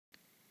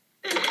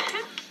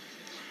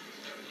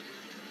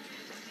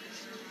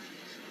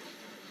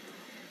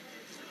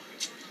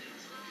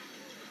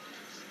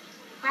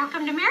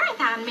Welcome to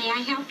Marathon. May I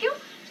help you?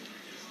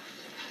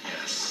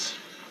 Yes.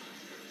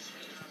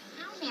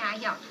 How may I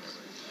help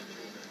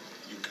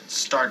you? You can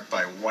start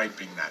by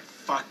wiping that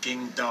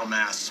fucking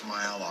dumbass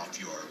smile off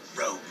your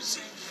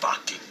rosy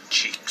fucking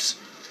cheeks.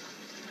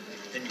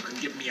 Then you can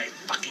give me a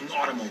fucking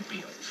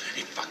automobile.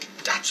 A fucking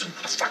Datsun,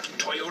 a fucking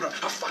Toyota,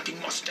 a fucking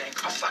Mustang,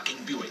 a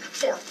fucking Buick.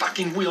 4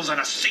 fucking wheels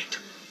and a seat.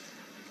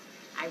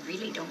 I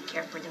really don't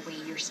care for the way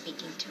you're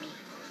speaking to me.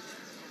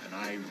 And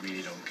I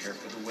really don't care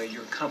for the way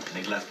your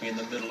company left me in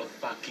the middle of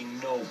fucking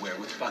nowhere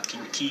with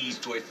fucking keys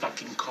to a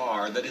fucking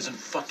car that isn't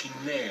fucking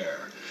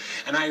there.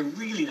 And I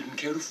really didn't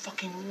care to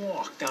fucking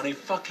walk down a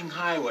fucking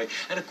highway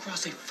and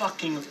across a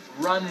fucking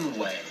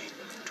runway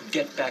to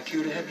get back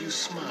here to have you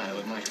smile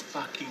in my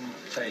fucking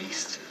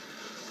face.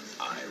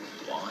 I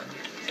want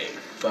a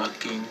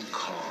fucking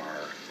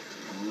car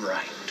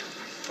right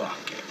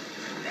fucking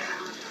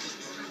now.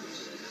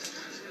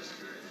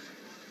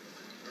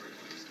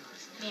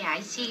 May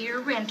I see your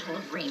rental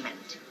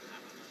agreement?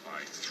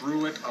 I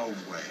threw it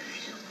away.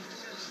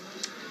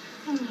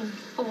 Oh,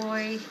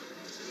 boy.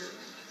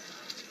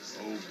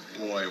 Oh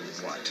boy,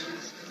 what?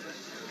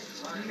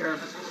 You're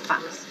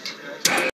fucked.